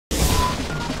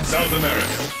South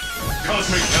America.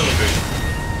 Cosmic Elevation.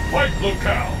 White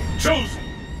locale. Chosen.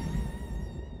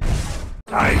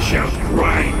 I shall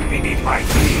grind beneath my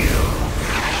heel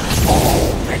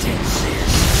all that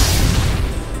exists.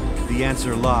 The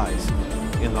answer lies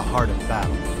in the heart of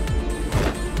battle.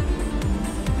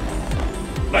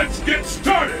 Let's get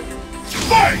started!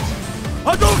 Fight!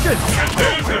 Hadouken! And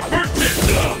there's their first hit!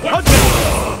 What The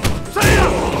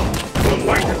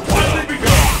fight has finally begun!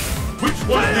 Which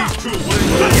one of these two will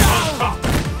emerge on top?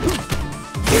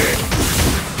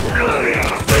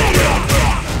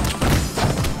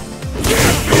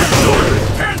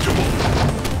 Tangible!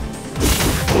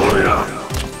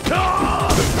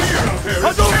 The fear out there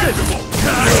is tangible!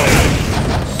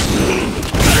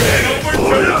 And over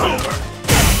turns over!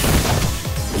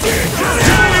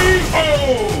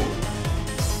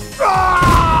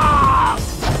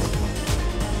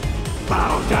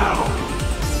 Bow down.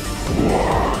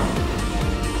 War.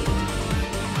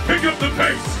 Pick up the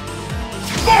pace!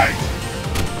 Fight!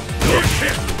 First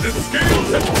hit! The scales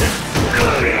have tipped!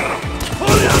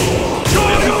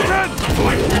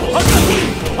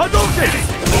 Hadouken!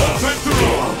 All bets are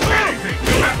on! Anything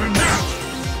can happen now!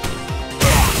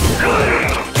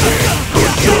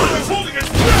 It's holding its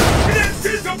breath! It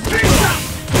is a pizza!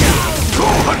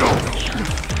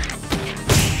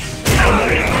 I'm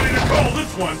ready to call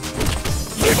this one!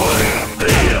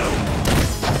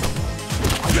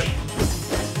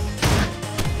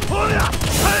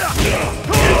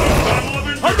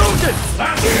 Hadouken!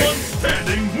 Last one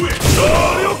standing wins!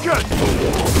 Hadouken!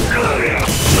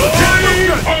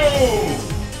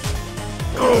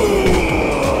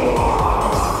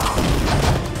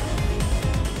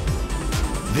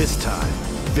 This time,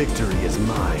 victory is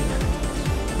mine.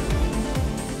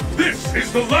 This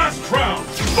is the last round!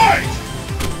 Fight!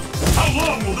 How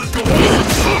long will this go on?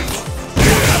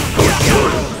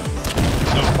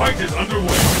 The fight is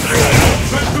underway. All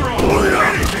bets are on.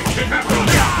 Anything can happen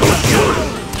now.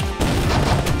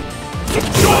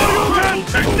 Incredible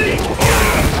technique!